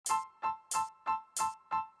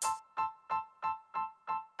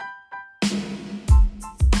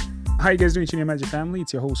How you guys doing, Chinny Magic family?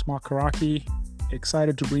 It's your host, Mark Karaki.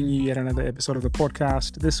 Excited to bring you yet another episode of the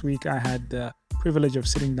podcast. This week, I had the privilege of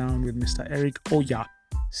sitting down with Mr. Eric Oya,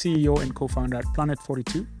 CEO and co-founder at Planet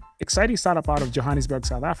 42. Exciting startup out of Johannesburg,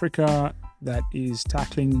 South Africa, that is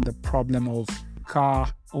tackling the problem of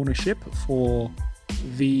car ownership for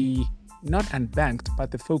the not unbanked, but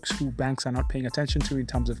the folks who banks are not paying attention to in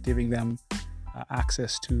terms of giving them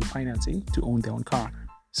access to financing to own their own car.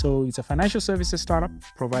 So it's a financial services startup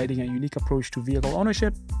providing a unique approach to vehicle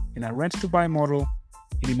ownership in a rent-to-buy model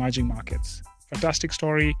in emerging markets. Fantastic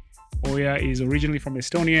story. Oya is originally from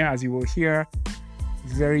Estonia, as you will hear.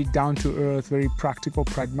 Very down-to-earth, very practical,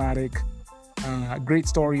 pragmatic. Great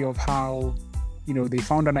story of how they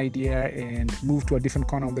found an idea and moved to a different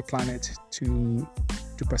corner of the planet to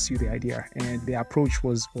pursue the idea. And the approach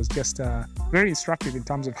was just very instructive in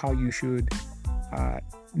terms of how you should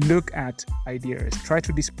look at ideas. Try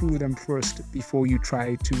to disprove them first before you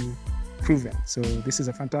try to prove them. So this is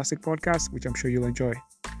a fantastic podcast, which I'm sure you'll enjoy.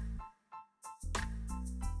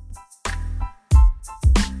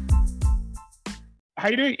 How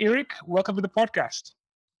you doing, Eric? Welcome to the podcast.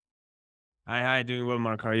 Hi, doing well,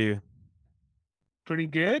 Mark. How are you? Pretty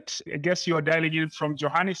good. I guess you're dialing in from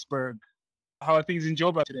Johannesburg. How are things in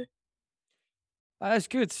Joburg today? It's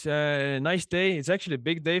good. Nice day. It's actually a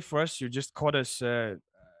big day for us. You just caught us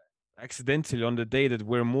accidentally on the day that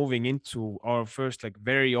we're moving into our first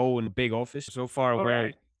very own big office. So far,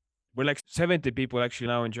 we're like 70 people actually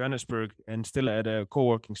now in Johannesburg and still at a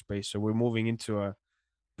co-working space. So we're moving into a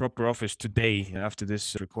proper office today after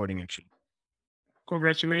this recording, actually.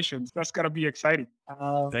 Congratulations. That's got to be exciting.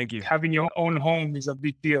 Thank you. Having your own home is a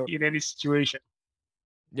big deal in any situation.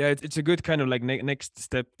 Yeah, it's a good kind of next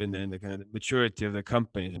step in the kind of maturity of the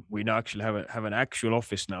company. We now actually have an actual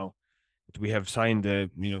office now. We have signed a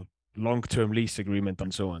long-term lease agreement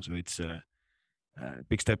and so on. So it's a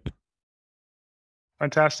big step.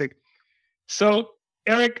 Fantastic. So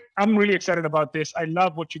Eric, I'm really excited about this. I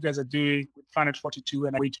love what you guys are doing with Planet 42,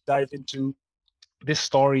 and I want to dive into this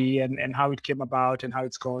story and how it came about and how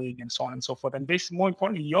it's going and so on and so forth. And more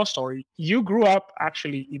importantly, your story. You grew up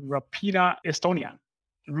actually in Rapina, Estonia,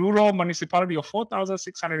 rural municipality of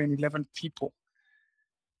 4,611 people.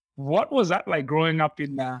 What was that like growing up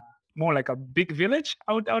in more like a big village,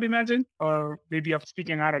 I would imagine? Or maybe I'm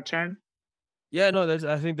speaking out of turn? Yeah, no,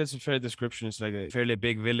 I think that's a fair description. It's like a fairly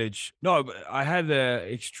big village. No, but I had an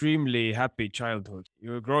extremely happy childhood.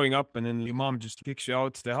 You were growing up and then your mom just kicks you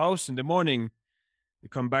out the house in the morning. You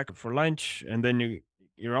come back for lunch and then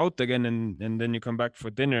you're out again and then you come back for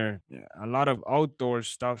dinner. Yeah, a lot of outdoor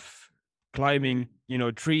stuff, climbing,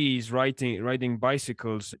 trees, riding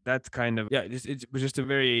bicycles, that kind of, it was just a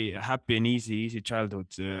very happy and easy childhood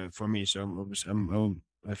for me. So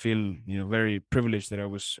I feel, very privileged that I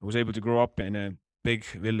was able to grow up in a big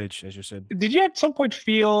village, as you said. Did you at some point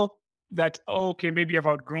feel that, okay, maybe I've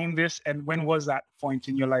outgrown this? And when was that point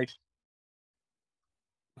in your life?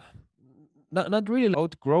 Not really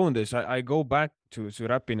outgrown this. I go back to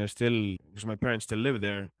Rapina still because my parents still live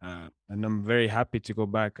there, and I'm very happy to go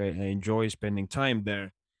back. I enjoy spending time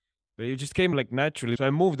there, but it just came naturally. So I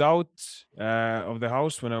moved out of the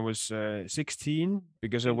house when I was 16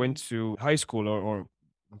 because I went to high school, or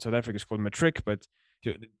in South Africa it's called matric, but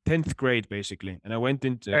 10th grade basically, and I went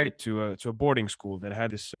into to a boarding school that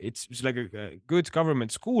had this. It's like a good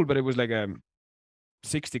government school, but it was like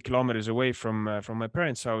 60 kilometers away from my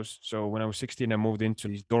parents' house. So when I was 16, I moved into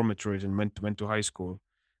these dormitories and went to high school.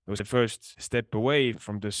 It was the first step away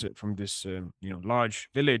from this large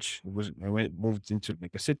village. Moved into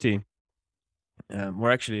like a city, more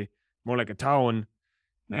actually more like a town.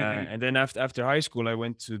 And then after high school, I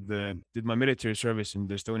went did my military service in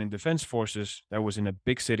the Estonian Defense Forces. That was in a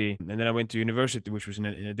big city, and then I went to university, which was in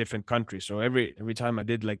a different country. So every time I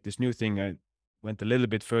did this new thing, I went a little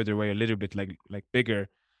bit further away, a little bit like bigger.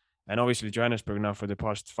 And obviously Johannesburg now for the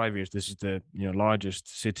past 5 years, this is the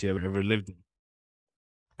largest city I've ever lived in.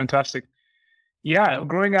 Fantastic. Yeah,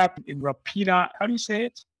 growing up in Rapina, how do you say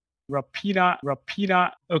it? Rapina.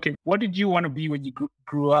 Okay, what did you want to be when you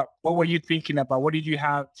grew up? What were you thinking about? What did you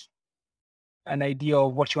have an idea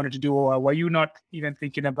of what you wanted to do? Or were you not even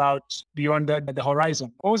thinking about beyond the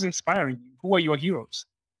horizon? What was inspiring you? Who were your heroes?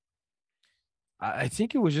 I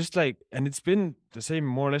think it was just and it's been the same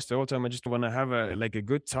more or less the whole time. I just want to have a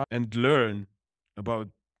good time and learn about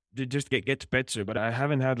just get better. But I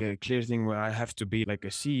haven't had a clear thing where I have to be like a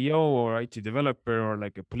CEO or IT developer or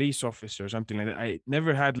like a police officer or something like that. I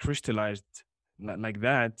never had crystallized like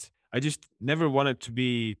that. I just never wanted to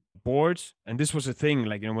be bored. And this was a thing,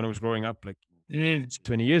 when I was growing up,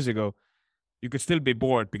 20 years ago, you could still be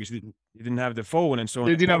bored because you didn't have the phone and so on.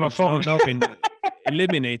 You didn't have a phone.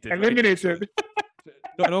 eliminated. Right? Eliminated.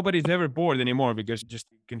 No, nobody's ever bored anymore because you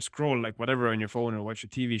can scroll like whatever on your phone or watch a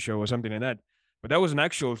TV show or something like that. But that was an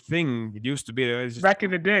actual thing. It used to be just Back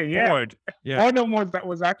in the day, yeah. bored. Yeah. Boredom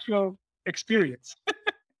was actual experience.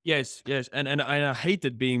 Yes, yes, and I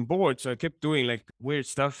hated being bored, so I kept doing like weird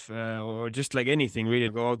stuff or just like anything really.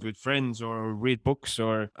 Go out with friends or read books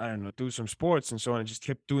or I don't know, do some sports and so on. I just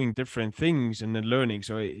kept doing different things and then learning.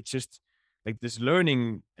 So it's just like this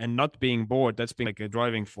learning and not being bored. That's been like a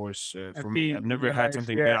driving force for me. I've never had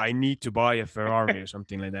something where I need to buy a Ferrari or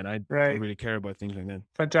something like that. I don't really care about things like that.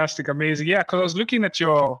 Fantastic, amazing, yeah. Because I was looking at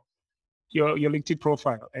your LinkedIn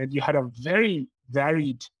profile, and you had a very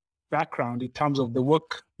varied background in terms of the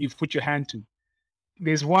work you've put your hand to.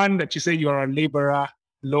 There's one that you say you're a laborer,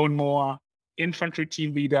 lawn mower, infantry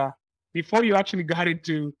team leader, before you actually got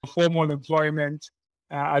into formal employment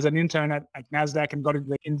as an intern at NASDAQ and got into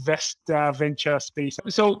the investor venture space.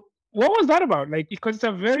 So what was that about? Like, because it's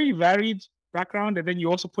a very varied background, and then you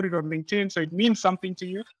also put it on LinkedIn, so it means something to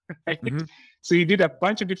you. Right? Mm-hmm. So you did a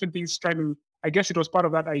bunch of different things trying to, I guess it was part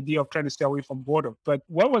of that idea of trying to stay away from boredom. But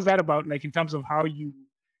what was that about, like in terms of how you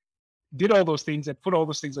did all those things and put all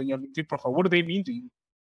those things on your LinkedIn profile? What do they mean to you?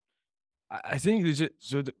 I think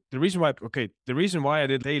the reason why I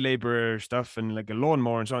did day laborer stuff and like a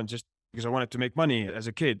lawnmower and so on, just because I wanted to make money as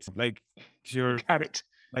a kid. Like got it.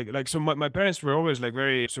 Like so my parents were always like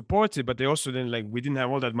very supportive, but they also we didn't have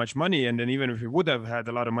all that much money. And then even if we would have had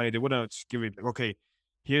a lot of money, they wouldn't give it, okay,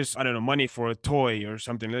 here's, I don't know, money for a toy or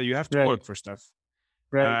something. You have to work for stuff.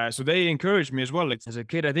 Right. So they encouraged me as well. Like as a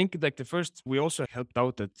kid, I think like we also helped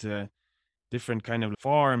out at different kind of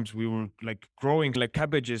farms. We were like growing like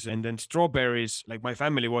cabbages and then strawberries, like my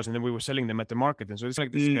family was, and then we were selling them at the market. And so it's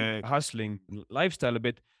like this hustling lifestyle a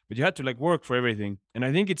bit, but you had to like work for everything. And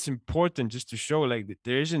I think it's important just to show like that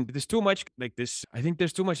there's too much like this. I think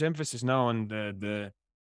there's too much emphasis now on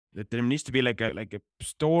that there needs to be like a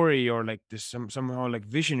story or like this somehow like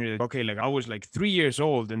visionary. Okay, like I was like 3 years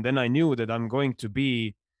old and then I knew that I'm going to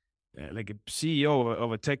be like a CEO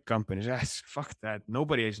of a tech company. Yes, fuck that.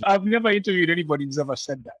 Nobody is. I've never interviewed anybody who's ever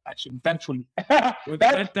said that, actually, thankfully.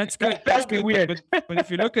 That's good. That's good. Weird. But if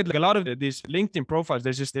you look at like a lot of these LinkedIn profiles,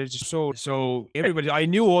 they're just so everybody, I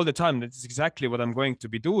knew all the time that's exactly what I'm going to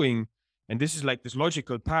be doing. And this is like this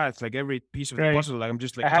logical path, like every piece of the puzzle. Like I'm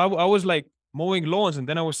just like, I was like mowing lawns and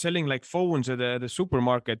then I was selling like phones at the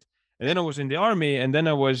supermarket. And then I was in the army, and then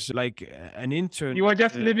I was like an intern. You were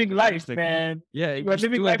just living life, like, man. Yeah, you were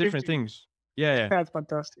living doing different things. Yeah. That's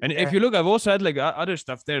fantastic. And if you look, I've also had like other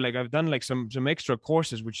stuff there. Like I've done like some extra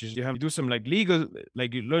courses, which is you have to do some like legal,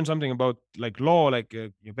 like you learn something about like law, like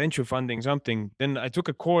venture funding, something. Then I took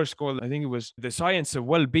a course called, I think it was The Science of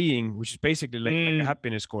Well-Being, which is basically like a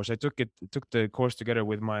happiness course. I took the course together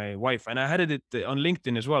with my wife, and I had it on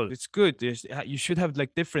LinkedIn as well. It's good. You should have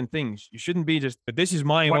like different things. You shouldn't be just, but this is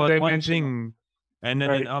my one thing. And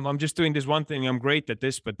then I'm just doing this one thing. I'm great at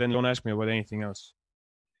this, but then don't ask me about anything else.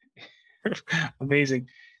 Amazing.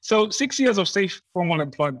 So 6 years of safe formal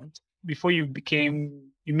employment before you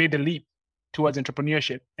made the leap towards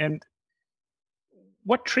entrepreneurship. And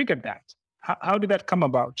what triggered that? How did that come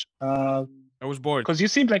about? I was bored. Because you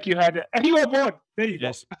seemed like you were bored. There you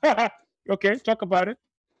go. Okay, talk about it.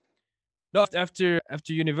 No, after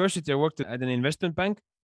university, I worked at an investment bank,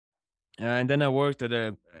 and then I worked at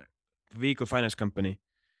a vehicle finance company.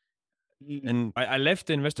 And I left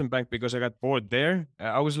the investment bank because I got bored there.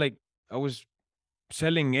 I was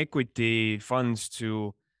selling equity funds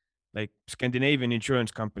to like Scandinavian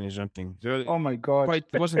insurance companies or something. So oh my God.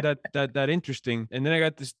 It wasn't that interesting. And then I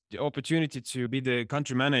got this opportunity to be the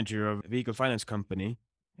country manager of a vehicle finance company.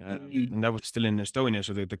 And that was still in Estonia.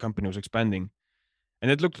 So the company was expanding.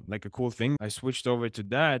 And it looked like a cool thing. I switched over to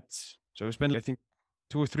that. So I spent, I think,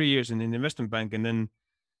 2 or 3 years in the investment bank and then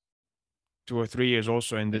 2 or 3 years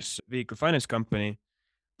also in this vehicle finance company.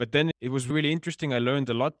 But then it was really interesting. I learned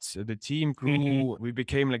a lot. The team grew. We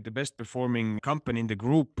became like the best performing company in the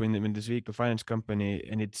group in this vehicle finance company.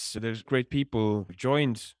 And there's great people who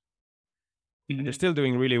joined. They're still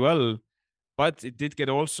doing really well. But it did get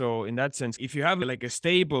also in that sense, if you have like a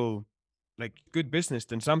stable, like good business,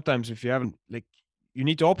 then sometimes if you haven't, like you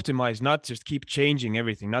need to optimize, not just keep changing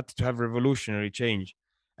everything, not to have revolutionary change.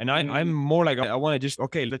 And I'm more like, I want to just,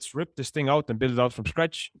 okay, let's rip this thing out and build it out from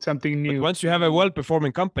scratch. Something new. But once you have a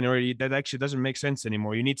well-performing company already, that actually doesn't make sense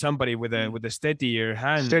anymore. You need somebody with a steadier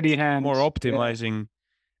hand. Steady hand. More optimizing.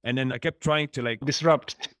 Yeah. And then I kept trying to like...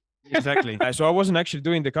 disrupt. Exactly. So I wasn't actually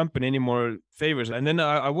doing the company any more favors. And then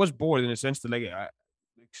I was bored in a sense that like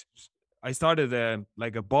I started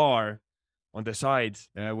a bar on the side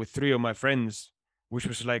with 3 of my friends, which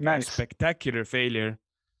was like a spectacular failure.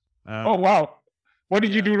 Oh, wow. What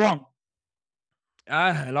did you do wrong?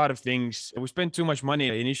 A lot of things. We spent too much money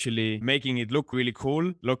initially making it look really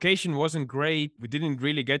cool. Location wasn't great. We didn't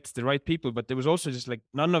really get the right people, but there was also just like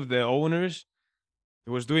none of the owners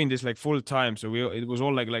was doing this like full time. So it was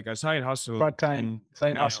all like a side hustle. Part time,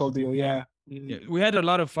 side hustle deal. Yeah. Yeah, we had a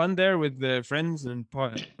lot of fun there with the friends and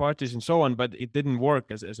parties and so on, but it didn't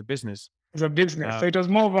work as a business. As a business, so it was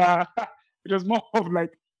more of it was more of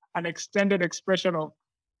like an extended expression of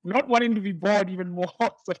not wanting to be bored even more.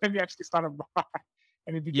 So let me actually start a bar,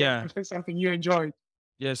 and it became something you enjoyed.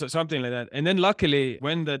 Yeah, so something like that. And then luckily,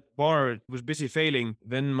 when that bar was busy failing,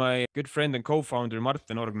 then my good friend and co-founder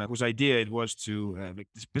Martin Orgna, whose idea it was to like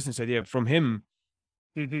this business idea from him.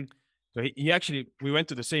 Mm-hmm. So he actually, we went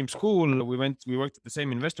to the same school. We worked at the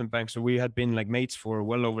same investment bank. So we had been like mates for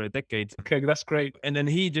well over a decade. Okay, that's great. And then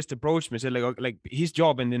he just approached me, said like his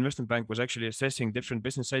job in the investment bank was actually assessing different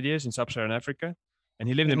business ideas in sub-Saharan Africa. And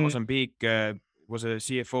he lived in Mozambique, was a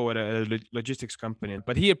CFO at a logistics company.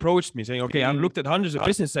 But he approached me saying, okay, I've looked at hundreds of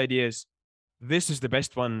business ideas. This is the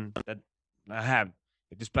best one that I have.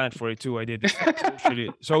 Like this Planet 42, I did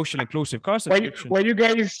social inclusive car subscription.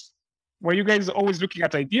 Were you guys always looking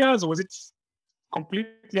at ideas, or was it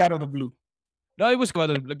completely out of the blue? No, it was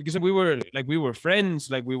because we were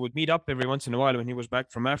friends. Like we would meet up every once in a while when he was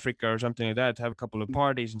back from Africa or something like that, have a couple of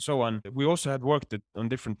parties and so on. We also had worked on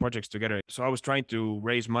different projects together. So I was trying to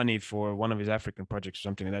raise money for one of his African projects or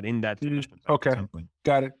something like that in that. Okay, at some point.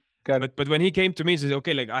 Got it. But when he came to me, he said,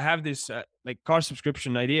 okay, like I have this like car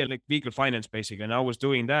subscription idea, like vehicle finance basically. And I was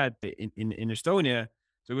doing that in Estonia.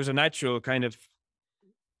 So it was a natural kind of,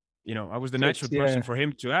 I was the natural person for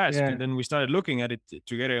him to ask. And then we started looking at it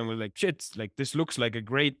together and we're like, shit, like this looks like a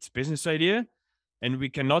great business idea. And we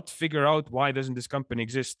cannot figure out why doesn't this company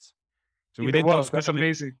exist. So we did that's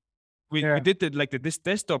amazing. We did this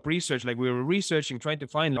desktop research, like we were researching, trying to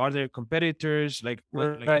find, are there competitors?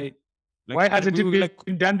 Why hasn't it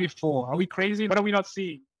been done before? Are we crazy? What are we not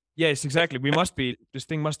seeing? Yes, exactly. We must be, this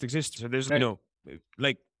thing must exist. So there's,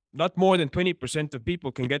 like not more than 20% of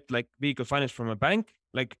people can get like vehicle finance from a bank.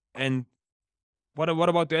 Like, and what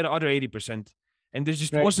about the other 80%? And there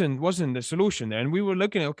just wasn't the solution there. And we were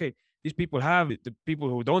looking at, okay, these people the people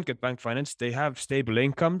who don't get bank finance, they have stable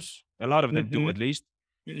incomes. A lot of them do at least.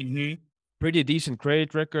 Pretty decent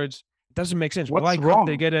credit records. It doesn't make sense. Why can't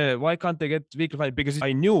they get vehicle finance? Because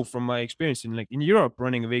I knew from my experience in Europe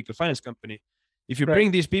running a vehicle finance company, if you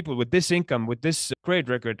bring these people with this income, with this credit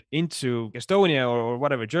record into Estonia or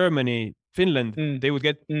whatever, Germany, Finland, they would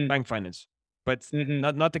get bank finance. But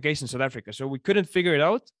not the case in South Africa. So we couldn't figure it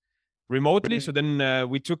out remotely. So then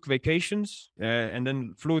we took vacations and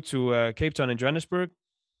then flew to Cape Town and Johannesburg.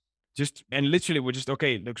 And literally we're just,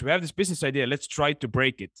 okay, look, so we have this business idea. Let's try to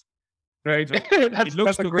break it. Right. So it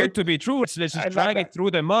looks too good to be true. Let's just drag it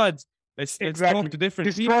through the mud. Let's talk to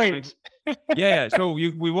different people. Yeah. So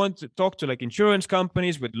we want to talk to like insurance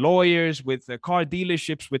companies, with lawyers, with car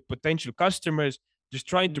dealerships, with potential customers, just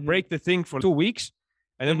trying to break the thing for 2 weeks.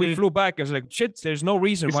 And then we flew back. I was like, shit, there's no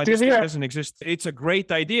reason why this thing doesn't exist. It's a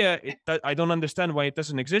great idea. I don't understand why it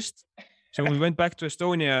doesn't exist. So we went back to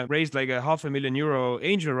Estonia, raised like a €500,000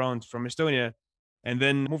 angel round from Estonia, and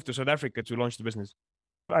then moved to South Africa to launch the business.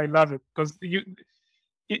 I love it because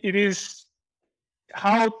it is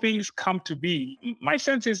how things come to be. My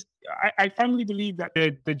sense is I firmly believe that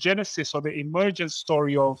the genesis or the emergence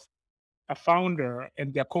story of a founder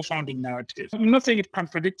and their co-founding narrative, I'm not saying it can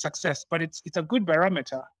predict success, but it's a good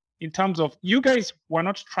barometer in terms of you guys were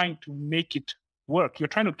not trying to make it work. You're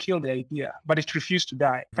trying to kill the idea, but it refused to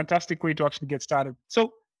die. Fantastic way to actually get started.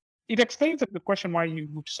 So it explains the question why you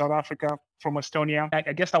moved to South Africa from Estonia.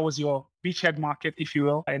 I guess that was your beachhead market, if you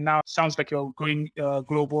will. And now it sounds like you're going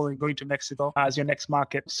global and going to Mexico as your next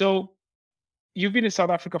market. So you've been in South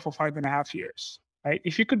Africa for 5.5 years, right?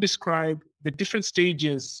 If you could describe the different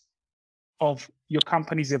stages of your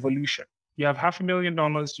company's evolution. You have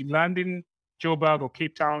 $500,000, you land in Joburg or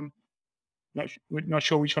Cape Town. Not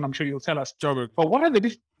sure which one, I'm sure you'll tell us. Joburg. But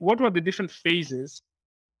what were the different phases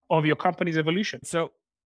of your company's evolution? So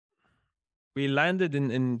we landed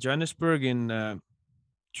in Johannesburg in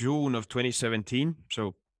June of 2017.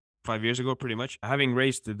 So 5 years ago, pretty much, having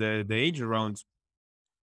raised the angel rounds.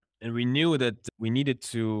 And we knew that we needed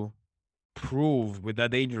to prove with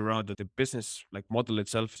that angel round that the business like model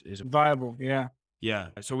itself is viable. Yeah.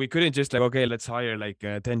 So we couldn't just like, okay, let's hire like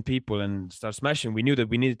 10 people and start smashing. We knew that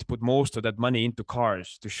we needed to put most of that money into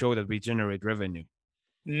cars to show that we generate revenue.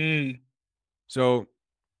 So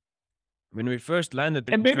when we first landed,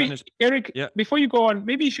 and maybe Eric, before you go on,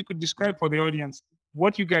 maybe if you could describe for the audience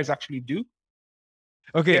what you guys actually do.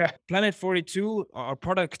 Okay, Planet 42, our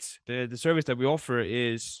product, the service that we offer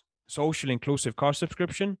is social inclusive car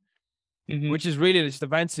subscription, Mhm. which is really just a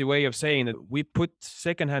fancy way of saying that we put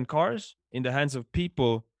secondhand cars in the hands of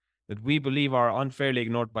people that we believe are unfairly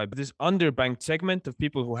ignored by this underbanked segment of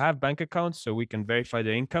people who have bank accounts, so we can verify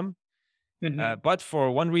their income. Mhm. But for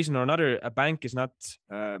one reason or another, a bank is not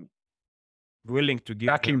willing to give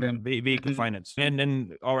Backing them. vehicle Mhm. finance. And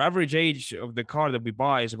then our average age of the car that we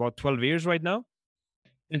buy is about 12 years right now.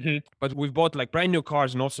 Mhm. But we've bought like brand new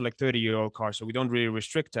cars and also like 30-year-old cars. So we don't really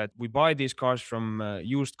restrict that. We buy these cars from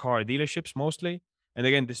used car dealerships mostly. And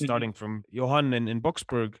again, this is Mhm. starting from Johan in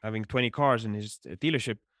Boxburg having 20 cars in his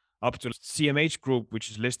dealership up to CMH Group,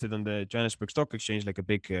 which is listed on the Johannesburg Stock Exchange, like a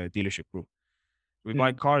big dealership group. We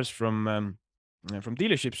buy Mhm. cars from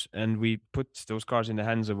dealerships, and we put those cars in the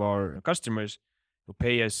hands of our customers who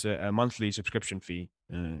pay us a monthly subscription fee.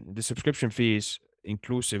 The subscription fee is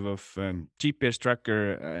inclusive of GPS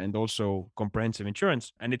tracker and also comprehensive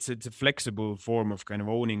insurance, and it's a flexible form of kind of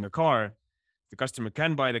owning a car. The customer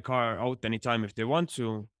can buy the car out anytime if they want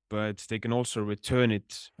to, but they can also return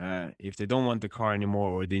it if they don't want the car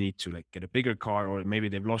anymore, or they need to like get a bigger car, or maybe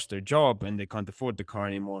they've lost their job and they can't afford the car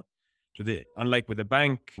anymore. So unlike with the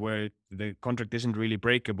bank where the contract isn't really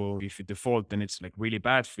breakable, if you default, then it's like really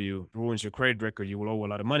bad for you, it ruins your credit record, you will owe a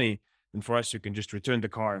lot of money. And for us, you can just return the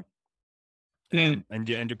car, Mm. and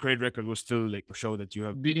your credit record will still like show that you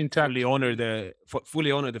have Be intact.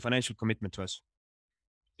 fully honor the financial commitment to us.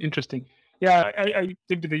 Interesting. Yeah, I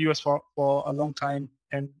lived in the US for a long time,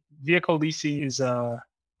 and vehicle leasing is a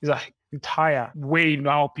entire way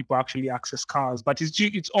now people actually access cars. But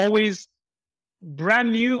it's always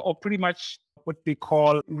brand new or pretty much what they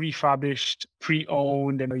call refurbished,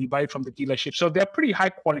 pre-owned, and you buy it from the dealership. So they're pretty high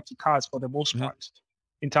quality cars for the most Mhm. part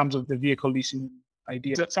in terms of the vehicle leasing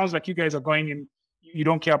idea. So it sounds like you guys are going in. You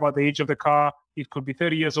don't care about the age of the car. It could be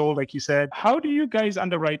 30 years old, like you said. How do you guys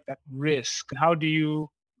underwrite that risk? How do you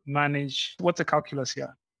manage? What's the calculus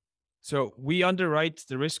here? So we underwrite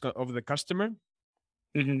the risk of the customer.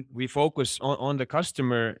 Mhm. We focus on the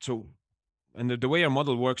customer. So, and the way our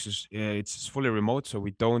model works is it's fully remote. So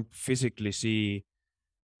we don't physically see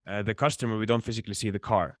the customer. We don't physically see the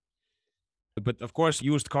car. But of course,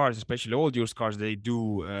 used cars, especially old used cars, they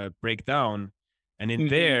do break down. And in Mhm.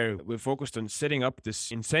 there, we're focused on setting up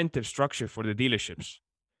this incentive structure for the dealerships.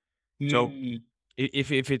 So Mm.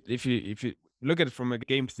 if you look at it from a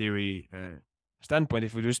game theory standpoint,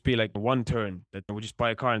 if we just be like one turn that we just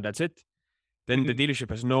buy a car and that's it, then the Mhm. dealership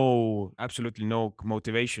has absolutely no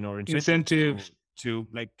motivation or Incentive. to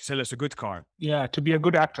like sell us a good car. Yeah, to be a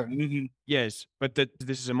good actor. Mhm. Yes, but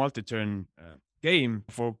this is a multi-turn game.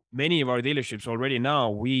 For many of our dealerships already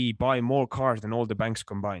now, we buy more cars than all the banks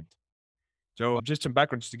combined. So just some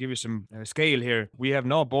background, just to give you some scale here, we have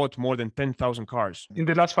now bought more than 10,000 cars. In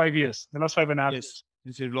the last 5 years, the last 5.5 Yes, years.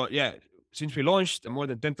 since we launched, more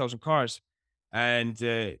than 10,000 cars. And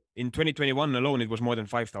in 2021 alone, it was more than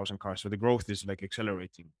 5,000 cars. So the growth is like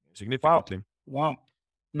accelerating significantly. Wow.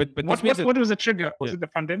 But what this means that, what was the trigger? Was yeah. it the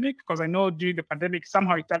pandemic? Because I know during the pandemic,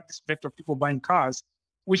 somehow it had this effect of people buying cars,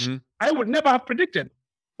 which Mhm. I would never have predicted.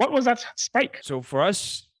 What was that spike? So for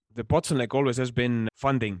us, the bottleneck always has been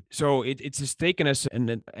funding. So it's just taken us,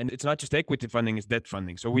 and it's not just equity funding; it's debt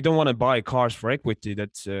funding. So we don't want to buy cars for equity.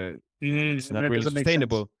 That's it's not That really doesn't make sense.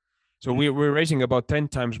 sustainable. So we're raising about 10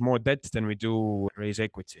 times more debt than we do raise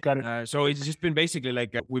equity. Got it. So it's just been basically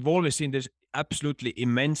like we've always seen this absolutely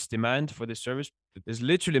immense demand for this service. There's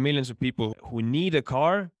literally millions of people who need a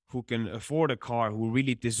car, who can afford a car, who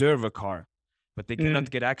really deserve a car, but they cannot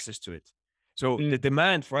get access to it. So the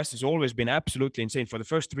demand for us has always been absolutely insane. For the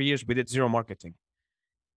first 3 years, we did zero marketing.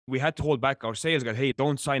 We had to hold back our sales guys. Hey,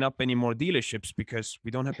 don't sign up any more dealerships because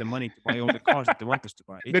we don't have the money to buy all the cars that they want us to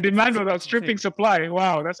buy. The demand was outstripping supply.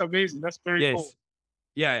 Wow, that's amazing. That's very cool.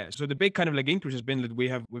 Yeah. So the big kind of like increase has been that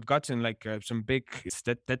we've gotten like some big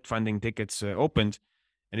debt funding tickets opened,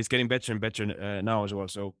 and it's getting better and better now as well.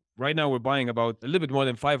 So right now we're buying about a little bit more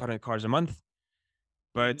than 500 cars a month.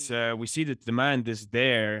 But we see that demand is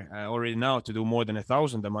there already now to do more than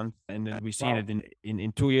 1,000 a month, and then we see that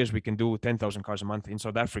in 2 years we can do 10,000 cars a month in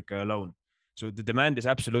South Africa alone. So the demand is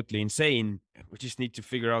absolutely insane. We just need to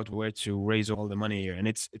figure out where to raise all the money here, and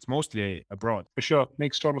it's mostly abroad. For sure,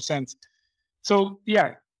 makes total sense. So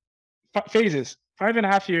yeah, phases.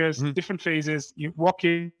 5.5 years, different phases. You walk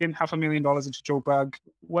in $500,000 into Joburg.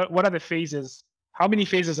 What are the phases? How many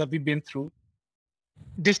phases have we been through?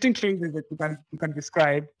 Distinct phases that you can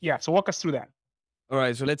describe. Yeah, so walk us through that. All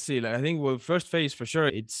right, so let's see. Like, I think first phase for sure,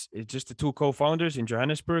 it's just the two co-founders in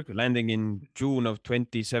Johannesburg, landing in June of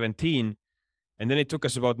 2017, and then it took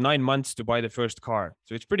us about 9 months to buy the first car.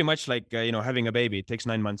 So it's pretty much like having a baby. It takes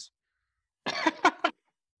 9 months.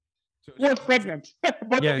 So, You're pregnant.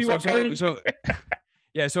 Both of yeah, you so are so carrying. so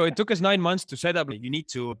yeah, so it took us 9 months to set up. Like, you need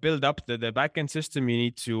to build up the backend system. You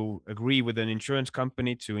need to agree with an insurance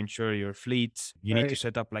company to insure your fleet. You need to Right.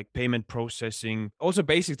 set up like payment processing. Also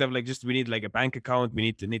basic stuff like just we need like a bank account. We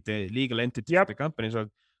need the legal entity for Yep. the company. So all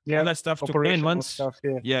Yep. that stuff took nine Operational months. stuff.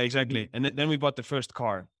 Yeah. Yeah, exactly. And then we bought the first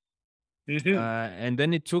car. Mm-hmm. And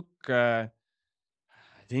then it took I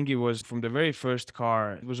think it was from the very first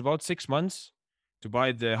car. It was about 6 months to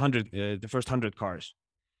buy the first 100 cars.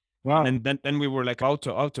 Wow. And then we were like out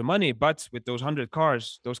of money, but with those 100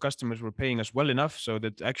 cars, those customers were paying us well enough so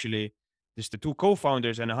that actually just the two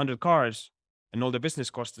co-founders and 100 cars and all the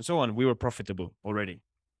business costs and so on, we were profitable already.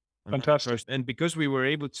 Fantastic. First, and because we were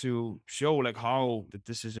able to show like how that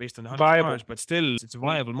this is based on 100 Viable. cars, but still it's a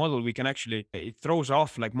viable model, we can actually, it throws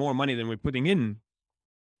off like more money than we're putting in.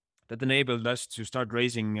 That enabled us to start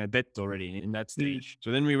raising debt already in that stage. So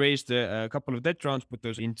then we raised a couple of debt rounds, put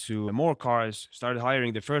those into more cars, started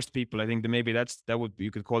hiring the first people. I think that maybe that would,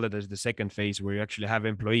 you could call that as the second phase where you actually have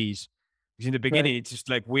employees. Because in the beginning, it's just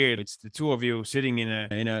like weird. It's the two of you sitting in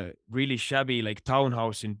a really shabby like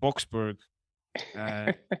townhouse in Boxburg,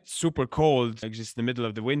 super cold, like just in the middle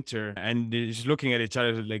of the winter, and just looking at each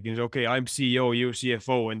other like, okay, I'm CEO, you're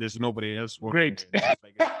CFO, and there's nobody else working. Great.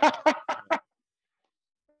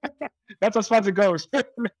 That's as far as it goes.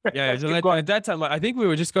 Yeah, so at that time, I think we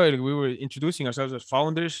were introducing ourselves as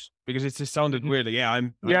founders because it just sounded weird. Like,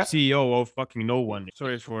 I'm CEO of fucking no one.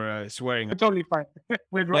 Sorry for swearing. Totally fine.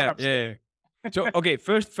 Yeah. So, okay,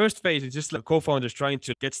 first phase is just like co-founders trying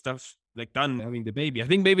to get stuff like done, having the baby. I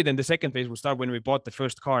think maybe then the second phase will start when we bought the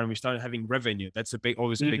first car and we started having revenue. That's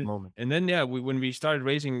always a big moment. And then, when we started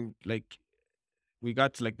raising, like, we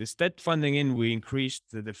got like this debt funding in, we increased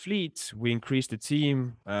the fleet, we increased the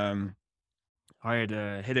team, hired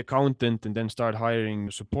a head accountant, and then started hiring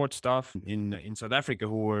support staff in South Africa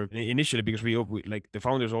who were initially, because we like the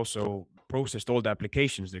founders also processed all the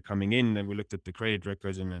applications they're coming in, and we looked at the credit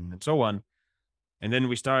records and so on. And then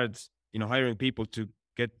we started, hiring people to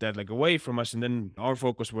get that like away from us. And then our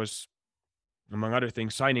focus was, among other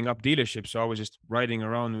things, signing up dealerships. So I was just riding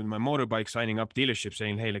around with my motorbike, signing up dealerships,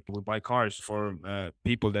 saying, hey, like, we'll buy cars for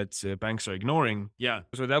people that banks are ignoring. Yeah.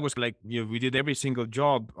 So that was like, we did every single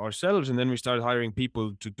job ourselves. And then we started hiring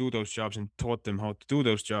people to do those jobs and taught them how to do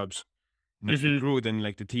those jobs. And as we grew, then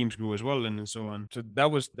like the teams grew as well, and so on. So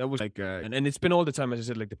that was like, and it's been all the time, as I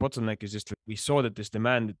said, like the bottleneck is just like, we saw that this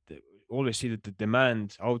demand, always see that the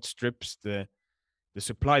demand outstrips the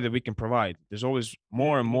supply that we can provide. There's always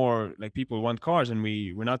more and more like people want cars, and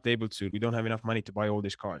we're not able to, we don't have enough money to buy all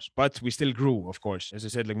these cars, but we still grew, of course. As I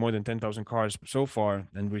said, like more than 10,000 cars so far.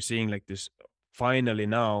 And we're seeing like this finally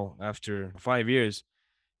now, after 5 years,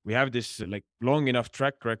 we have this like long enough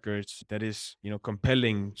track records that is,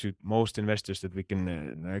 compelling to most investors that we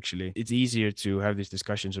can actually, it's easier to have these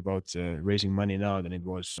discussions about raising money now than it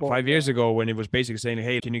was 5 years ago, when it was basically saying,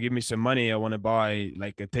 hey, can you give me some money? I want to buy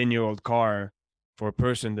like a 10-year-old car for a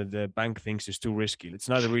person that the bank thinks is too risky. It's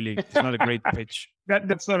not a great pitch.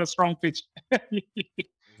 That's not a strong pitch. Exactly.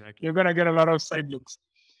 You're going to get a lot of side looks.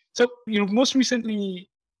 So, most recently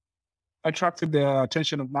attracted the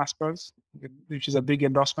attention of Naspers, which is a big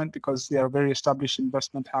endorsement because they are a very established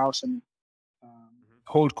investment house and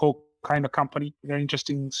holdco kind of company. Very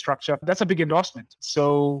interesting structure. That's a big endorsement.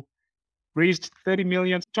 So raised 30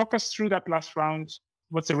 million. Talk us through that last round.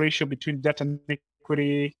 What's the ratio between debt and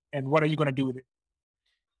equity, and what are you going to do with it?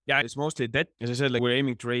 Yeah, it's mostly debt. As I said, like, we're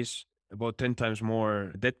aiming to raise about 10 times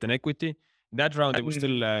more debt than equity. That round, it was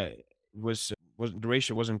still, the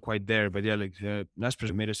ratio wasn't quite there, but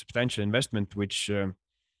Naspers made a substantial investment, which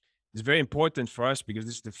is very important for us because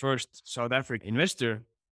this is the first South African investor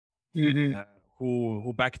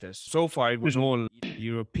who backed us. So far, it was all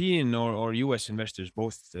European or US investors,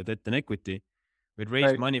 both debt and equity. We'd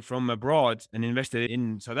raised money from abroad and invested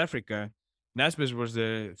in South Africa. Naspers was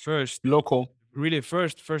the first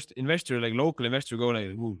first investor, like local investor,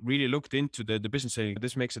 who really looked into the business, saying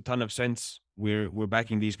this makes a ton of sense. We're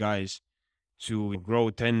backing these guys to grow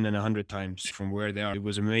 10 and 100 times from where they are. It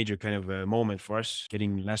was a major kind of a moment for us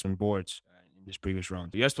getting Naspers on board in this previous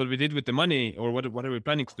round. Yes, what we did with the money, or what are we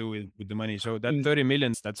planning to do with the money? So that 30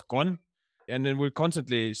 million, that's gone. And then we're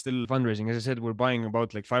constantly still fundraising. As I said, we're buying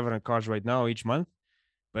about like 500 cars right now each month,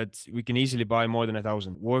 but we can easily buy more than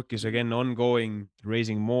 1,000. Work is again ongoing,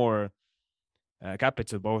 raising more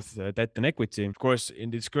capital, both debt and equity. Of course, in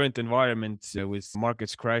this current environment with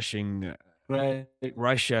markets crashing,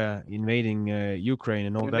 Russia invading Ukraine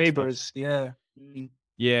and all that neighbors stuff.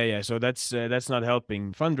 Yeah. So that's not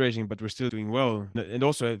helping fundraising, but we're still doing well. And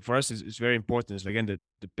also for us, it's very important. Is again that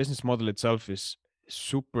the business model itself is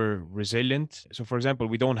super resilient. So, for example,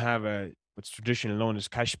 we don't have what's traditionally known as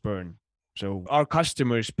cash burn. So our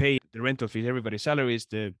customers pay the rental fees, everybody's salaries,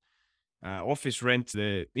 the office rent,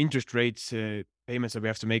 the interest rates, payments that we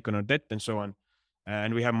have to make on our debt, and so on.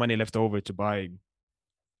 And we have money left over to buy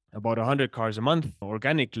about 100 cars a month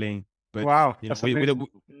organically. But Wow, you know, that's we amazing. don't,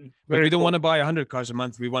 but Very we don't cool. want to buy 100 cars a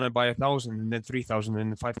month. We want to buy 1,000, and then 3,000,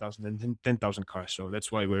 and then 5,000, and then 10,000 cars. So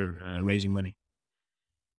that's why we're raising money.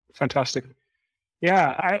 Fantastic.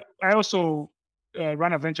 Yeah, I also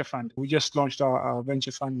run a venture fund. We just launched our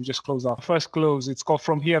venture fund. We just closed our first close. It's called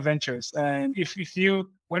From Here Ventures. And if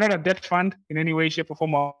we're not a debt fund in any way, shape, or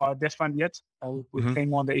form, or a debt fund yet. We're Mhm. playing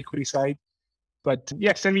more on the equity side. But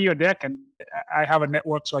yeah, send me your deck, and I have a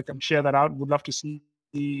network, so I can share that out. Would love to see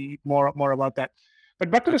more about that.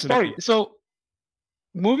 But back to the story. Absolutely. So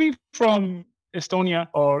moving from Estonia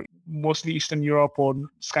or mostly Eastern Europe or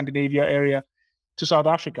Scandinavia area to South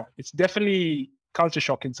Africa, it's definitely culture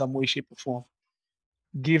shock in some way, shape, or form,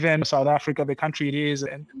 given South Africa, the country it is,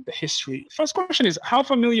 and the history. First question is, how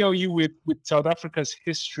familiar are you with South Africa's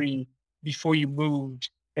history before you moved,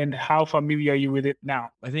 and how familiar are you with it now?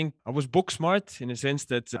 I think I was book smart in the sense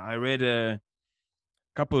that I read a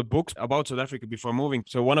couple of books about South Africa before moving.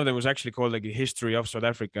 So one of them was actually called like a history of South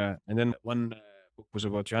Africa, and then one book was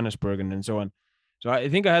about Johannesburg and so on. So I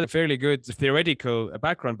think I had a fairly good theoretical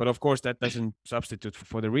background, but of course that doesn't substitute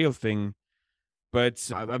for the real thing.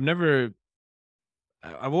 But I've never,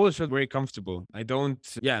 I've always felt very comfortable. I don't,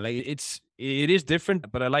 yeah, like it is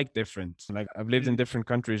different, but I like different. Like I've lived in different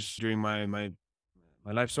countries during my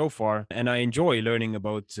life so far, and I enjoy learning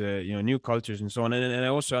about new cultures and so on. And I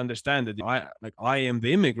also understand that I am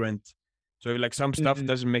the immigrant, so if, like some stuff Mhm.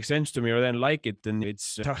 doesn't make sense to me or I don't like it, then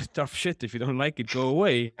it's tough shit. If you don't like it, go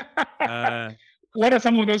away. Uh, What are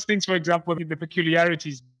some of those things, for example, the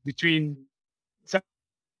peculiarities between some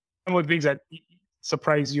of the things that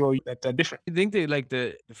surprise you or that are different? I think that like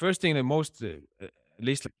the first thing that most at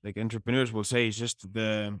least like entrepreneurs will say is just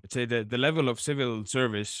the, let's say, the level of civil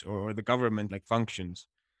service or the government like functions.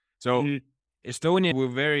 So Mm, Estonia, we're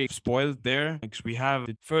very spoiled there because we have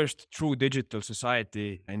the first true digital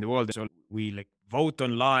society in the world. So we like vote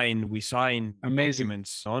online, we sign amazing.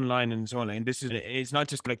 documents online and so on. And this is, it's not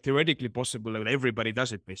just like theoretically possible, like everybody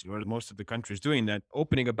does it basically, or most of the countries doing that.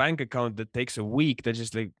 Opening a bank account that takes a week, that's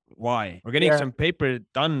just like, why? Or getting Yeah. some paper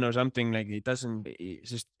done or something, like it doesn't,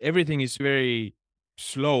 it's just everything is very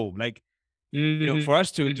slow. Like, Hmm. for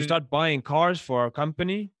us to Hmm. start buying cars for our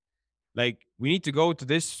company, like we need to go to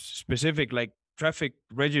this specific like traffic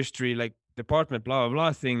registry like department blah blah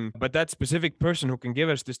blah thing, but that specific person who can give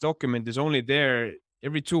us this document is only there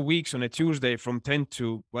every 2 weeks on a Tuesday from 10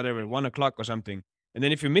 to whatever 1 o'clock or something, and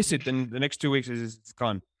then if you miss it then the next 2 weeks it's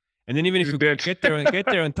gone. And then even if It's you dead. get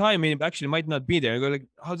there on time, it actually might not be there. I go like,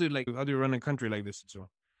 how do you run a country like this? So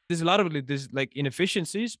there's a lot of this like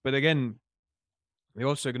inefficiencies, but again, we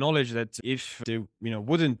also acknowledge that if there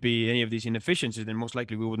wouldn't be any of these inefficiencies, then most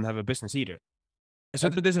likely we wouldn't have a business either. So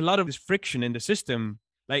there's a lot of this friction in the system.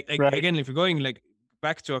 Like Right. again, if we're going like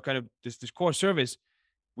back to a kind of this core service,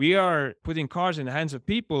 we are putting cars in the hands of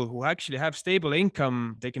people who actually have stable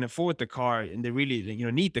income. They can afford the car and they really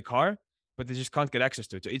need the car, but they just can't get access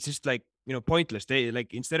to it. So it's just like pointless. They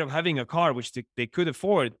like, instead of having a car which they could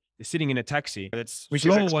afford, they're sitting in a taxi that's Which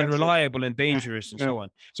is slow and expensive. reliable and Yeah. dangerous and Yeah. so on.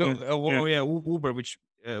 So Yeah. Yeah. yeah, Uber, which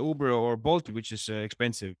Uber or Bolt, which is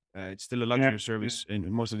expensive. It's still a Yeah. luxury Yeah. service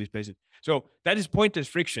in most of these places. So that is pointless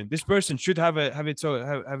friction. This person should have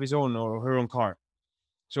his own or her own car.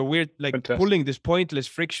 So we're like Fantastic. pulling this pointless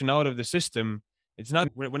friction out of the system. It's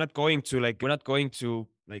not, we're not going to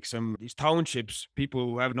like some these townships, people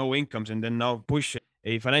who have no incomes, and then now push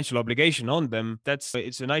a financial obligation on them.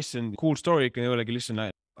 It's a nice and cool story. You can like, listen,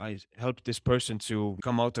 I helped this person to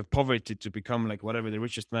come out of poverty to become like whatever, the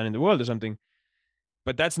richest man in the world or something.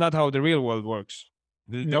 But that's not how the real world works.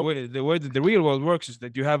 Nope. The way that the real world works is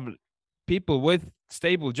that you have people with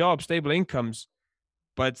stable jobs, stable incomes,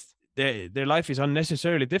 but their life is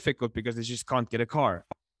unnecessarily difficult because they just can't get a car.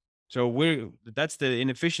 So that's the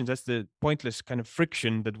inefficiency, that's the pointless kind of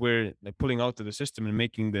friction that we're like pulling out of the system and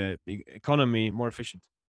making the economy more efficient.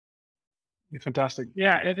 Fantastic.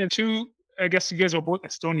 Yeah. And two, I guess you guys are both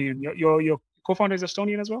Estonian. Your co-founder is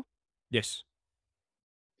Estonian as well. Yes.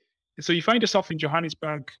 So you find yourself in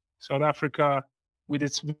Johannesburg, South Africa, with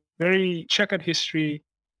its very checkered history,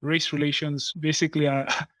 race relations, basically a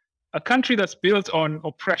country that's built on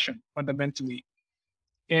oppression fundamentally,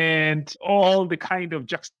 and all the kind of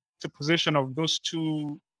juxtaposition of those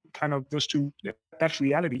two, that's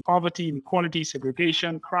reality: poverty, inequality,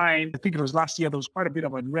 segregation, crime. I think it was last year there was quite a bit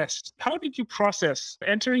of unrest. How did you process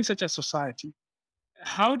entering such a society?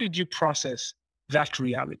 How did you process that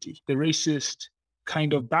reality, the racist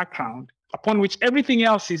kind of background upon which everything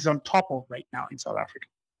else is on top of right now in South Africa?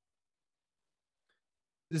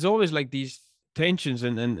 There's always like these tensions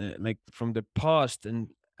and like from the past, and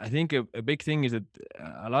I think a big thing is that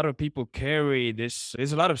a lot of people carry this.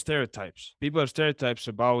 There's a lot of stereotypes. People have stereotypes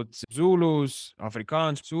about Zulus,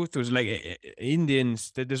 Afrikaans, Sothos, like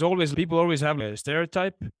Indians. There's always people always have a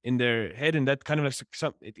stereotype in their head, and that kind of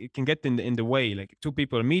like it can get in the way. Like two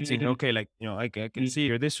people are meeting, okay, like I can see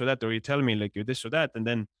you're this or that, or you tell me like you're this or that, and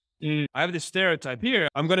then I have this stereotype here.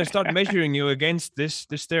 I'm gonna start measuring you against this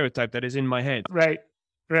stereotype that is in my head. Right.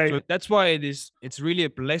 So that's why it's really a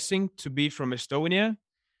blessing to be from Estonia.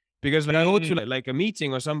 Because when I go to like a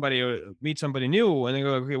meeting or somebody or meet somebody new and they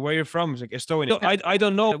go, okay, where are you from? It's like Estonia. No, I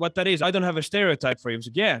don't know what that is. I don't have a stereotype for you. It's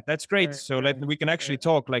like, yeah, that's great. So we can actually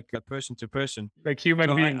talk like person to person. Like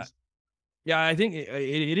human beings. I think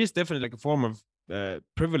it is definitely like a form of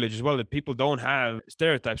privilege as well, that people don't have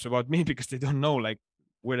stereotypes about me because they don't know like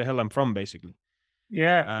where the hell I'm from, basically.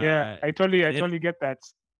 Yeah. I totally get that.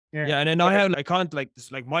 Yeah. And then I can't like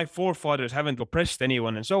this, like my forefathers haven't oppressed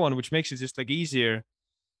anyone and so on, which makes it just like easier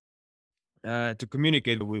to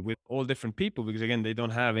communicate with all different people, because again, they don't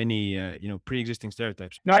have any pre-existing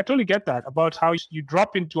stereotypes. No, I totally get that about how you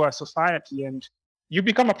drop into a society and you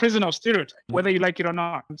become a prisoner of stereotype, whether you like it or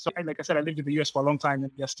not. So, like I said, I lived in the US for a long time,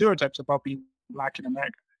 and there are stereotypes about being Black in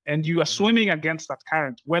America, and you are swimming against that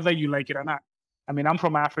current, whether you like it or not. I mean, I'm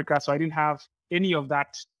from Africa, so I didn't have any of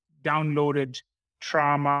that downloaded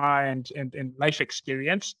trauma and life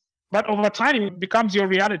experience. But over time, it becomes your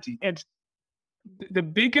reality. And the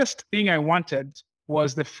biggest thing I wanted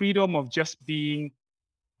was the freedom of just being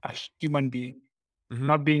a human being,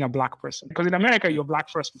 not being a Black person. Because in America, you're Black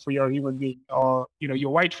first before you're a human being, or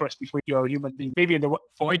you're white first before you're a human being. Maybe for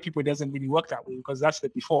white people, it doesn't really work that way because that's the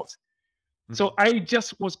default. So I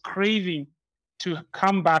just was craving to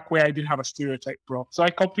come back where I didn't have a stereotype, bro. So I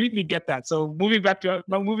completely get that. So moving back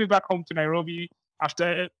home to Nairobi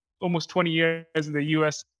after almost 20 years in the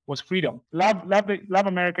US was freedom. Love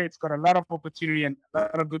America. It's got a lot of opportunity and a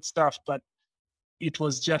lot of good stuff, but it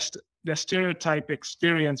was just the stereotype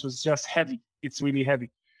experience was just heavy. It's really heavy.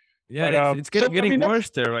 Yeah, but, it's getting worse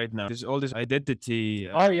there right now. There's all this identity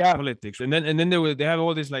politics, and then they have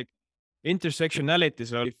all this like intersectionality.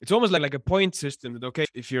 So it's almost like a point system that, okay,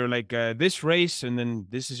 if you're like this race and then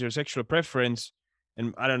this is your sexual preference,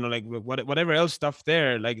 and I don't know, like whatever else stuff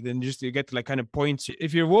there, like then just you get like kind of points.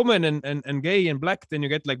 If you're woman and gay and Black, then you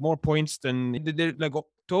get like more points than they're like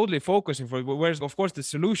totally focusing for it. Whereas of course the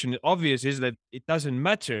solution obvious is that it doesn't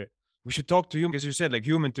matter. We should talk to you, as you said, like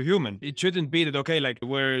human to human. It shouldn't be that, okay, like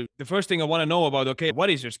where the first thing I want to know about, okay, what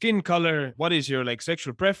is your skin color? What is your like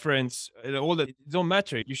sexual preference? All that, it don't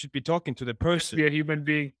matter. You should be talking to the person. Be a human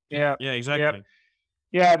being. Yeah. Yeah, exactly.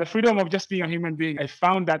 Yeah, the freedom of just being a human being. I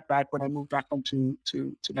found that back when I moved back home to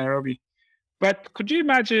Nairobi. But could you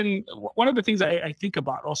imagine, one of the things I think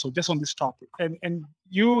about also just on this topic, and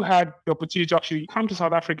you had the opportunity to actually come to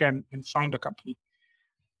South Africa and found a company.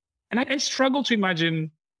 And I struggle to imagine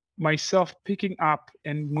myself picking up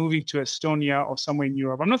and moving to Estonia or somewhere in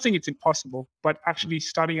Europe. I'm not saying it's impossible, but actually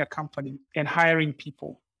starting a company and hiring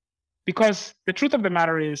people. Because the truth of the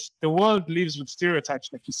matter is the world lives with stereotypes,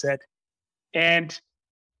 like you said. And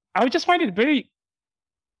I would just find it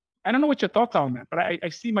I don't know what your thoughts are on that, but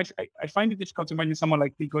I find it difficult to imagine someone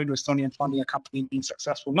like me going to Estonia and founding a company and being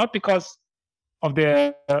successful, not because of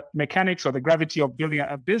the mechanics or the gravity of building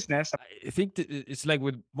a business. I think it's like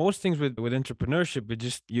with most things with entrepreneurship, it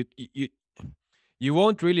just you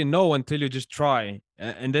won't really know until you just try,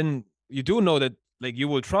 and then you do know that like you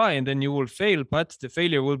will try and then you will fail, but the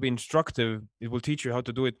failure will be instructive. It will teach you how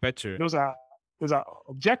to do it better. Those are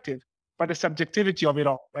objective, but the subjectivity of it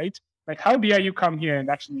all, right? Like, how dare you come here and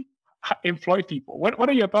actually employ people? What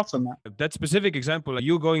are your thoughts on that? That specific example, like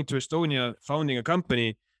you going to Estonia, founding a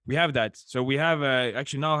company. We have that. So we have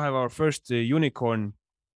actually now have our first unicorn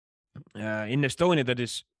in Estonia. That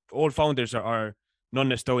is, all founders are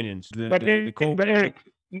non-Estonians. But Eric,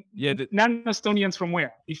 non-Estonians from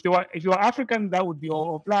where? If you are African, that would be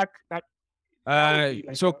all Black.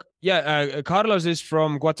 Carlos is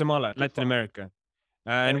from Guatemala, Latin America.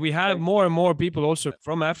 And we have more and more people also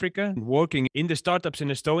from Africa working in the startups in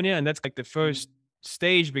Estonia. And that's like the first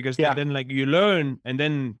stage, because then like you learn and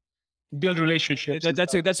then build relationships.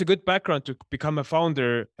 That's a good background to become a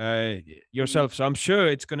founder yourself. So I'm sure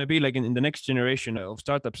it's going to be like in the next generation of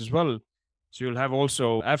startups as well. So you'll have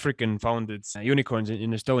also African founded unicorns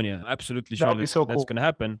in Estonia. Absolutely sure that's going to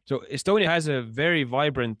happen. So Estonia has a very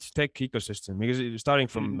vibrant tech ecosystem, because it's starting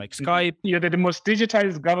from like Skype. You're the most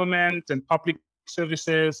digitized government and public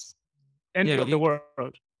services of the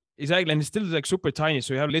world. Exactly, and it's still like super tiny.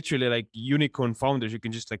 So you have literally like unicorn founders. You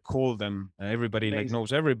can just like call them. Everybody like Amazing.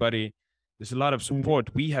 knows everybody. There's a lot of Mhm.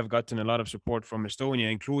 support. We have gotten a lot of support from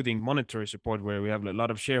Estonia, including monetary support, where we have a lot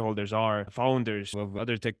of shareholders are founders of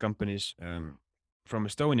other tech companies from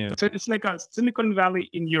Estonia. So it's like a Silicon Valley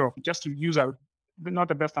in Europe, just to use not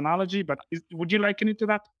the best analogy, but would you liken it to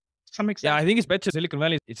that to some extent? Yeah, I think it's better. Silicon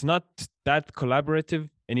Valley, it's not that collaborative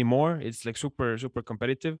anymore. It's like super, super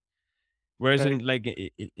competitive. Whereas Okay. in like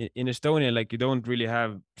in Estonia, like you don't really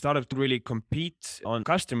have startups to really compete on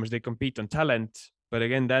customers; they compete on talent. But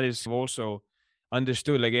again, that is also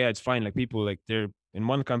understood. Like, yeah, it's fine. Like people, like they're in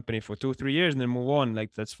one company for 2-3 years and then move on.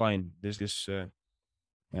 Like that's fine. There's this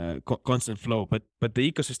constant flow. But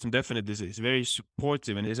the ecosystem definitely is very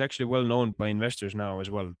supportive and is actually well known by investors now as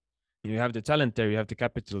well. You have the talent there, you have the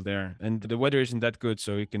capital there, and the weather isn't that good,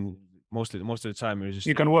 so you can most of the time you're just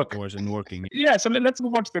You can work. indoors and working. Yeah. So let's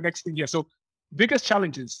move on to the next thing here. So biggest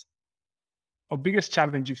challenges or biggest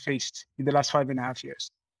challenge you faced in the last 5.5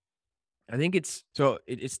 years? I think it's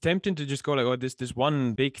tempting to just go like, oh, this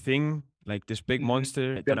one big thing, like this big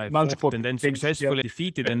monster that I fought and then successfully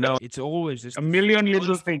defeated, and now it's always just a million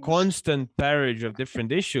little things, constant barrage of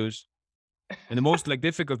different issues. And the most like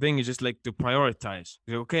difficult thing is just like to prioritize.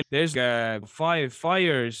 Okay, there's 5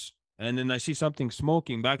 fires, and then I see something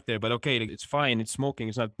smoking back there, but okay, like, it's fine, it's smoking,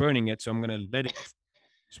 it's not burning yet, so I'm gonna let it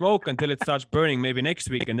smoke until it starts burning maybe next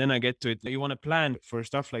week, and then I get to it. You want to plan for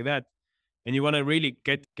stuff like that, and you want to really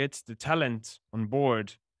get the talent on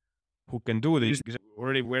board who can do this. Because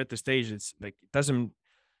already we're at the stage, it's like it doesn't,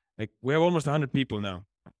 like we have almost 100 people now,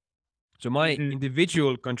 so my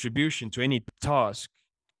individual contribution to any task,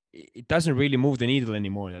 it doesn't really move the needle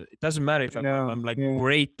anymore. It doesn't matter if I'm like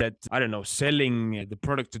great at, I don't know, selling the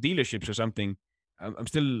product to dealerships or something. I'm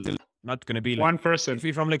still not going to be like one person.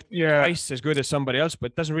 If I'm like twice as good as somebody else,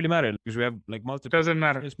 but it doesn't really matter because we have like multiple. Doesn't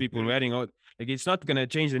matter. People we're adding out. Like it's not going to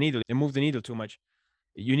change the needle and move the needle too much.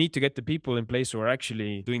 You need to get the people in place who are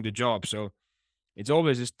actually doing the job. So it's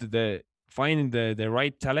always just finding the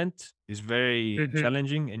right talent is very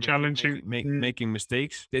challenging and making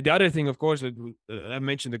mistakes. The other thing, of course, that I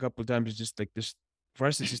mentioned a couple of times is just like this. For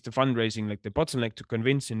us, it's just the fundraising, like the bottleneck to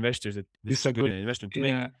convince investors that this is a good investment to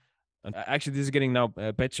make. And actually, this is getting now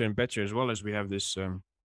better and better as well as we have this.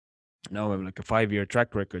 Now we have like a 5-year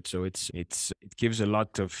track record, so it gives a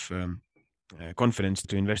lot of confidence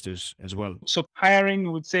to investors as well. So hiring, I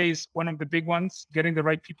would say, is one of the big ones. Getting the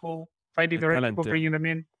right people, finding the right people, bringing them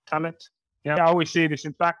in, talent. Yeah, I always say this.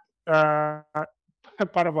 In fact,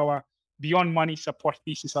 part of our beyond money support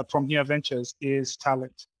thesis at From Here Ventures is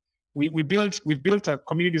talent. We've built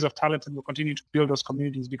communities of talent, and we'll continue to build those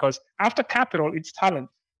communities, because after capital, it's talent.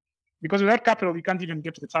 Because without capital, you can't even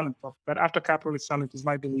get to the talent of. But after capital, it's talent, is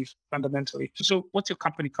my belief fundamentally. So what's your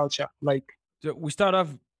company culture like? So we start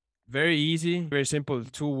off very easy, very simple.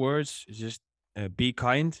 2 words, just be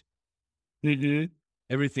kind.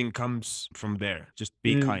 Everything comes from there. Just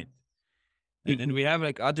be kind. And then we have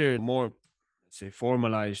like other more, let's say,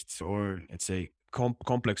 formalized or let's say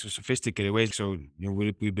complex or sophisticated ways. So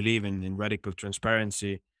we believe in radical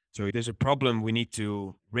transparency. So if there's a problem, we need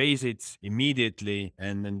to raise it immediately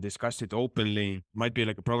and then discuss it openly. Might be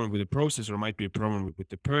like a problem with the process or might be a problem with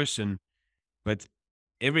the person, but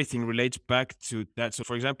everything relates back to that. So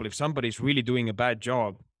for example, if somebody's really doing a bad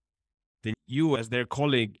job, then you as their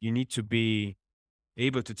colleague, you need to be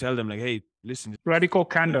able to tell them like, hey, listen, radical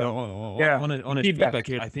candor. Honest feedback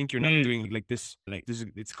here. I think you're not doing like this,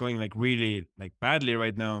 it's going like really like badly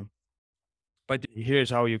right now. But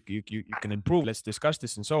here's how you can improve. Let's discuss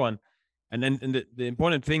this and so on. And then the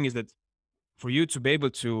important thing is that for you to be able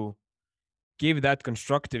to give that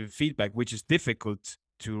constructive feedback, which is difficult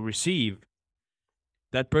to receive,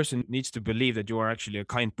 that person needs to believe that you are actually a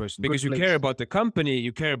kind person, because you care about the company,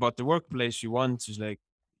 you care about the workplace, you want to like,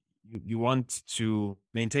 you want to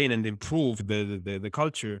maintain and improve the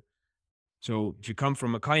culture. So if you come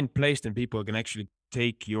from a kind place, then people can actually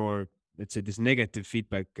take your, let's say, this negative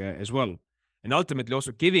feedback as well. And ultimately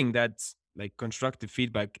also giving that like constructive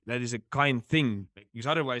feedback, that is a kind thing, because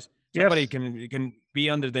otherwise somebody can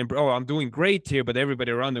be under the, oh, I'm doing great here, but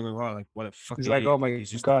everybody around them, wow, like what a fuck. He's like, oh my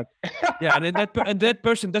God. Yeah, and that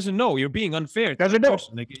person doesn't know. You're being unfair. Doesn't know.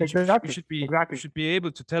 Like, you should be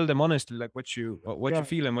able to tell them honestly, like what you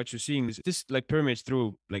feel and what you're seeing. This like permeates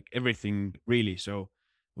through like everything really. So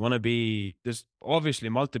you want to be, there's obviously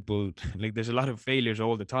multiple, like there's a lot of failures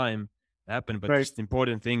all the time happen, but the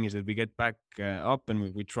important thing is that we get back up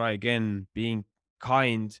and we try again, being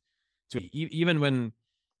kind. So even when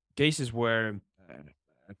cases where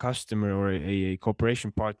a customer or a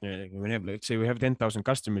corporation partner, let's say we have 10,000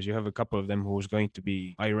 customers, you have a couple of them who's going to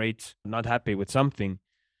be irate, not happy with something.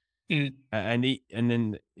 And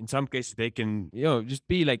then in some cases they can, just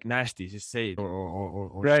be like nasty, just say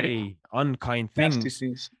or Right. say unkind Nasty things.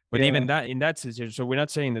 things. But Yeah. even that, in that situation, so we're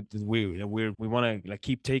not saying that we want to like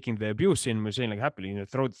keep taking the abuse in. We're saying like happily,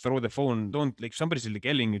 throw the phone. Don't, like, somebody's like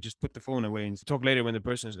yelling, you just put the phone away and talk later when the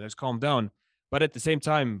person has calmed down. But at the same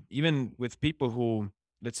time, even with people who,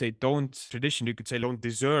 let's say, you could say, don't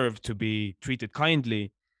deserve to be treated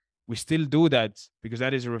kindly, we still do that because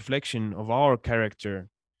that is a reflection of our character,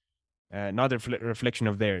 not a reflection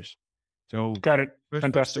of theirs. So Got it. first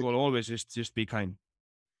Fantastic. of all, always just be kind.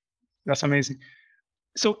 That's amazing.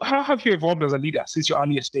 So how have you evolved as a leader since your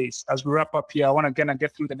earliest days? As we wrap up here, I want to again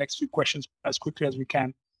get through the next few questions as quickly as we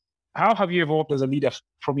can. How have you evolved as a leader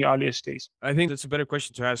from your earliest days? I think that's a better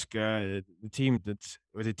question to ask the teams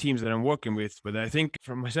that I'm working with. But I think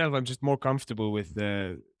for myself, I'm just more comfortable with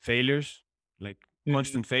failures, like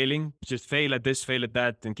constant failing. Just fail at this, fail at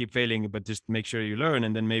that, and keep failing, but just make sure you learn,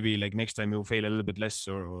 and then maybe like next time you'll fail a little bit less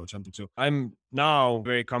or something. So I'm now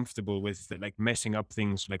very comfortable with like messing up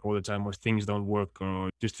things like all the time, or things don't work, or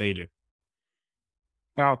just failure.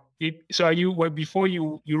 Wow. So are you, before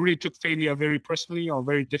you really took failure very personally or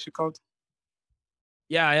very difficult?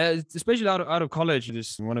 Yeah, especially out of college, you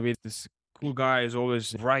just want to be this cool guy is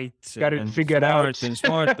always right and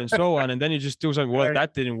smart and so on. And then you just do something. Well,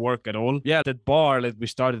 that didn't work at all. Yeah, that bar that we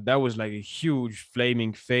started, that was like a huge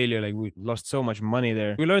flaming failure. Like, we lost so much money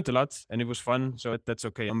there. We learned a lot and it was fun. So that's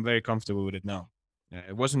okay. I'm very comfortable with it now. Yeah,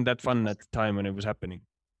 it wasn't that fun at the time when it was happening.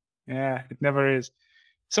 Yeah, it never is.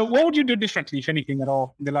 So what would you do differently, if anything at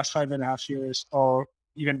all, in the last 5.5 years, or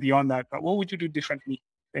even beyond that? But what would you do differently,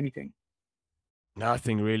 if anything?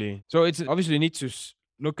 Nothing really. So it's obviously, you need to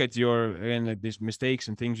look at your, again, like, these mistakes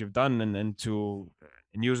and things you've done, and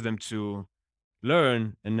use them to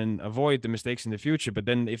learn and then avoid the mistakes in the future. But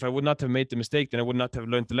then if I would not have made the mistake, then I would not have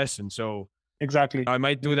learned the lesson. So exactly, I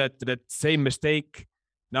might do that same mistake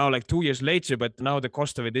now, like 2 years later, but now the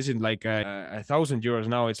cost of it isn't like 1,000 euros.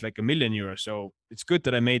 Now it's like €1 million. So it's good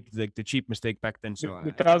that I made the cheap mistake back then. So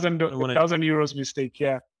the 1,000 euros mistake.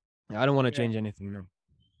 Yeah. I don't want to change anything. No.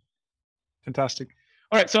 Fantastic.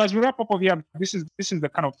 All right. So as we wrap up over here, this is the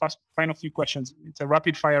kind of final few questions. It's a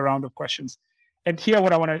rapid fire round of questions. And here,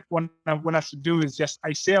 what I want us to do is just,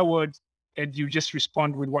 I say a word and you just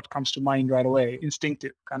respond with what comes to mind right away,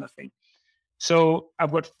 instinctive kind of thing. So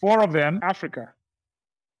I've got 4 of them. Africa.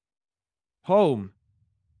 Home.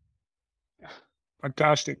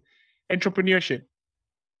 Fantastic. Entrepreneurship.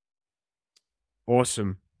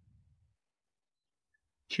 Awesome.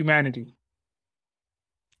 Humanity.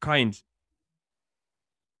 Kind.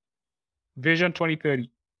 Vision 2030.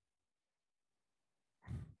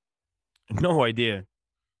 No idea.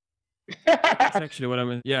 That's actually what I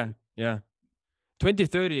mean. Yeah.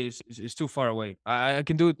 2030 is too far away. I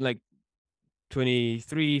can do it like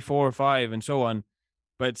 23, 4, 5, and so on.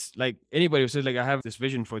 But like, anybody who says like I have this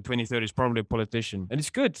vision for 2030 is probably a politician. And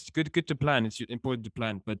it's good. It's good to plan. It's important to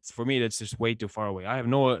plan. But for me, that's just way too far away. I have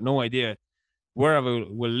no idea where I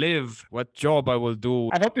will live, what job I will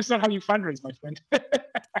do. I hope it's not how you fundraise, my friend.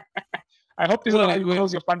 I hope this is how you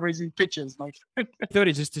close your fundraising pitches, my friend.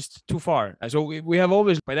 30 is just too far. So we have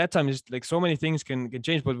always, by that time, it's like so many things can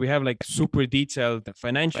change, but we have like super detailed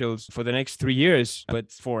financials for the next 3 years,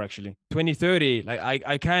 but 4 actually. 2030, like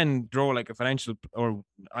I can draw like a financial, or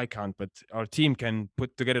I can't, but our team can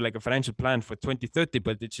put together like a financial plan for 2030,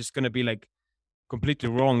 but it's just going to be like completely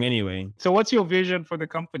wrong anyway. So what's your vision for the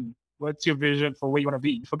company? What's your vision for where you want to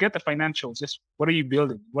be? Forget the financials. Just what are you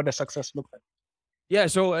building? What does success look like? Yeah.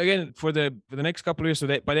 So again, for the next couple of years, so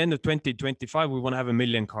that by the end of 2025, we want to have 1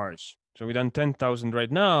 million cars. So we've done 10,000 right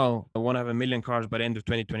now. We want to have 1 million cars by the end of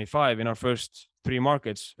 2025 in our first 3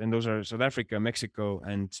 markets. And those are South Africa, Mexico,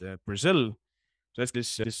 and Brazil. So that's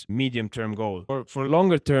this medium-term goal. For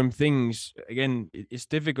longer-term things, again, it's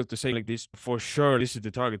difficult to say like this for sure. This is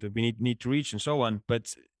the target that we need to reach and so on.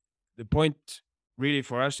 But the point really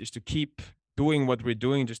for us is to keep doing what we're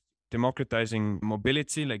doing, just democratizing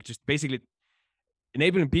mobility, like just basically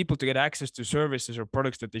enabling people to get access to services or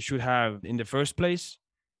products that they should have in the first place.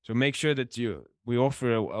 So make sure that we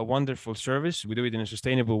offer a wonderful service. We do it in a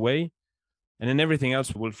sustainable way, and then everything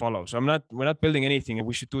else will follow. So we're not building anything.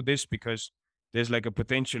 We should do this because there's like a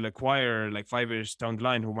potential acquirer like 5 years down the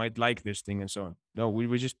line who might like this thing and so on. No,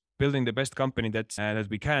 we're just building the best company that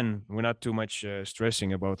we can. We're not too much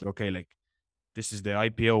stressing about, okay, like this is the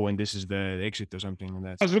IPO and this is the exit or something like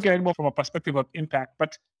that. I was looking at it more from a perspective of impact,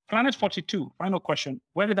 but Planet 42, final question.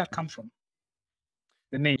 Where did that come from?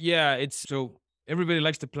 The name. Yeah, so everybody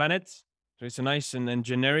likes the planet. So it's a nice and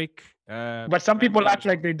generic. But some people act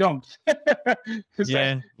like they don't.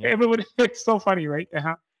 Yeah. Everybody, it's so funny, right?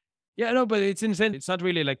 Uh-huh. Yeah, no, but it's insane. It's not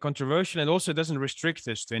really like controversial, and also it doesn't restrict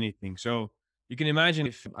us to anything. So you can imagine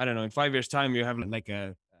if, I don't know, in 5 years' time you have like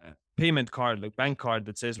a payment card, like bank card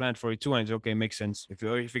that says Planet 42, and it's okay, makes sense. If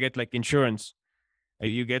you get like insurance,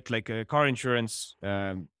 you get like a car insurance.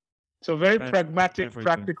 So very Planet pragmatic, 42.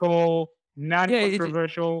 practical, Yeah,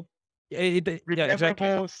 non-controversial, yeah, exactly.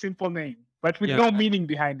 rememberable, simple name, but with Yeah. no meaning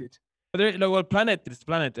behind it. But there, no, well, Planet is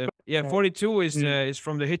Planet. Yeah, Yeah. 42 is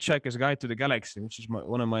from the Hitchhiker's Guide to the Galaxy, which is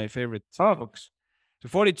one of my favorite Oh. books. So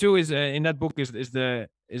 42 is in that book is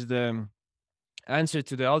the answer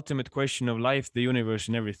to the ultimate question of life, the universe,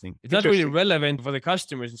 and everything. It's not really Interesting. relevant for the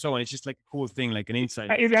customers and so on. It's just like a cool thing, like an insight.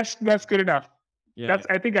 That's good enough. Yeah,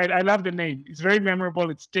 I think I love the name. It's very memorable.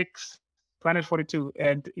 It sticks. Planet 42,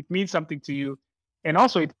 and it means something to you, and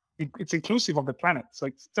also it's inclusive of the planet. So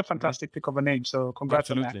it's a fantastic pick of a name. So congrats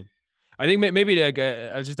on that. absolutely. I think maybe like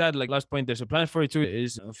I'll just add like last point there. So Planet 42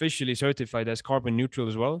 is officially certified as carbon neutral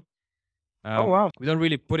as well. Oh wow. We don't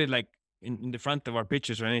really put it like in the front of our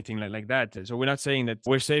pictures or anything like that. So we're not saying that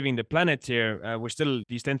we're saving the planet here. We're still,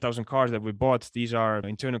 these 10,000 cars that we bought, these are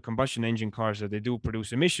internal combustion engine cars that they do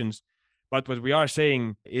produce emissions. But what we are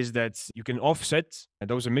saying is that you can offset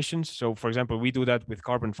those emissions. So for example, we do that with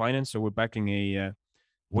Carbon Finance. So we're backing a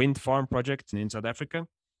wind farm project in South Africa.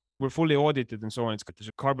 We're fully audited and so on.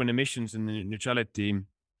 There's carbon emissions and neutrality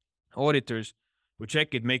auditors who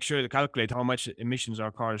check it, make sure to calculate how much emissions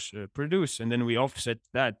our cars produce, and then we offset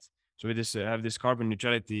that. So we just have this carbon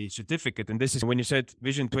neutrality certificate. And this is when you said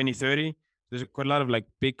Vision 2030, there's quite a lot of like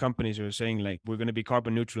big companies who are saying like, we're going to be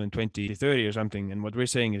carbon neutral in 2030 or something. And what we're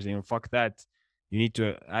saying is, fuck that. You need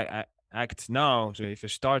to act now. So if a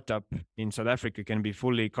startup in South Africa can be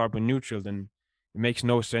fully carbon neutral, then it makes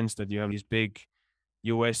no sense that you have these big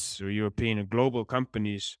US or European or global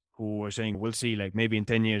companies who are saying, we'll see, like maybe in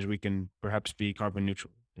 10 years, we can perhaps be carbon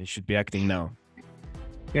neutral. They should be acting now.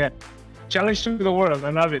 Yeah. Challenge to the world. I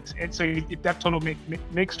love it. And so that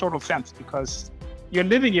makes total sense, because you're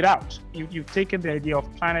living it out. You've taken the idea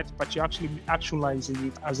of planet, but you're actually actualizing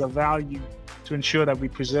it as a value to ensure that we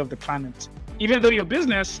preserve the planet. Even though your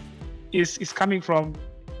business is coming from,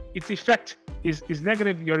 its effect is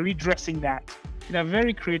negative, you're redressing that in a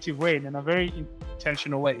very creative way and in a very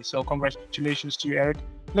intentional way. So congratulations to you, Eric.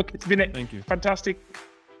 Look, it's been fantastic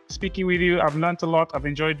speaking with you. I've learned a lot. I've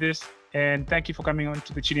enjoyed this. And thank you for coming on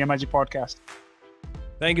to the Chini ya Maji podcast.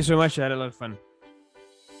 Thank you so much. I had a lot of fun.